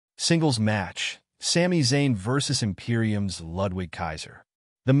Singles match, Sami Zayn vs. Imperium's Ludwig Kaiser.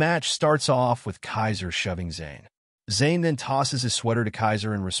 The match starts off with Kaiser shoving Zayn. Zayn then tosses his sweater to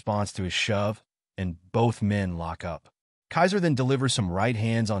Kaiser in response to his shove, and both men lock up. Kaiser then delivers some right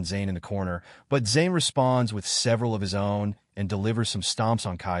hands on Zayn in the corner, but Zayn responds with several of his own and delivers some stomps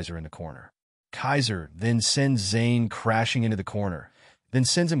on Kaiser in the corner. Kaiser then sends Zayn crashing into the corner, then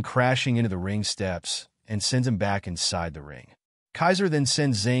sends him crashing into the ring steps, and sends him back inside the ring. Kaiser then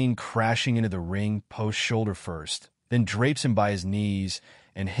sends Zayn crashing into the ring post shoulder first, then drapes him by his knees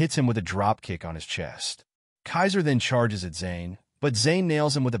and hits him with a drop kick on his chest. Kaiser then charges at Zayn, but Zayn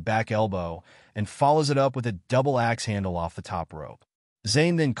nails him with a back elbow and follows it up with a double axe handle off the top rope.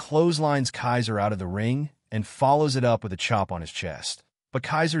 Zayn then clotheslines Kaiser out of the ring and follows it up with a chop on his chest, but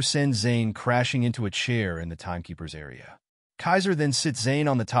Kaiser sends Zayn crashing into a chair in the timekeeper's area. Kaiser then sits Zayn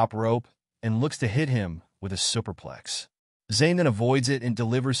on the top rope and looks to hit him with a superplex. Zayn then avoids it and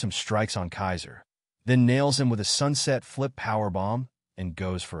delivers some strikes on Kaiser, then nails him with a sunset flip powerbomb and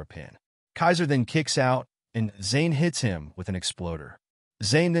goes for a pin. Kaiser then kicks out, and Zayn hits him with an exploder.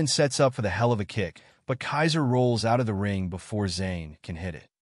 Zayn then sets up for the hell of a kick, but Kaiser rolls out of the ring before Zayn can hit it.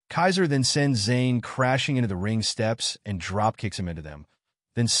 Kaiser then sends Zayn crashing into the ring steps and drop kicks him into them,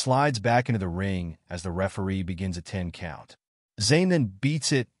 then slides back into the ring as the referee begins a 10 count. Zayn then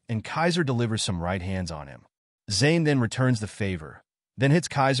beats it, and Kaiser delivers some right hands on him. Zayn then returns the favor, then hits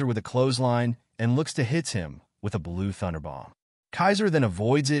Kaiser with a clothesline and looks to hit him with a blue thunderbomb. Kaiser then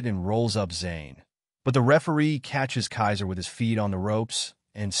avoids it and rolls up Zayn, but the referee catches Kaiser with his feet on the ropes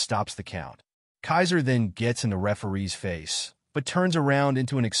and stops the count. Kaiser then gets in the referee's face, but turns around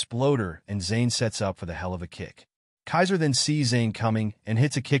into an exploder and Zayn sets up for the hell of a kick. Kaiser then sees Zayn coming and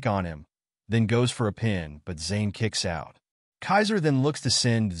hits a kick on him, then goes for a pin, but Zayn kicks out. Kaiser then looks to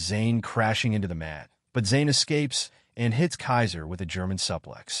send Zayn crashing into the mat, but Zayn escapes and hits Kaiser with a German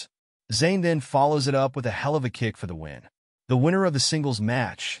suplex. Zayn then follows it up with a hell of a kick for the win. The winner of the singles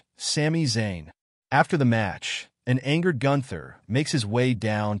match, Sami Zayn. After the match, an angered Gunther makes his way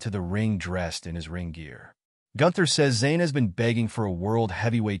down to the ring dressed in his ring gear. Gunther says Zayn has been begging for a World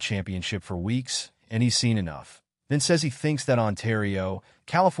Heavyweight Championship for weeks, and he's seen enough. Then says he thinks that Ontario,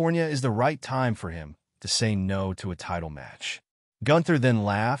 California is the right time for him to say no to a title match. Gunther then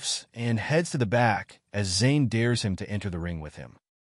laughs and heads to the back as Zayn dares him to enter the ring with him.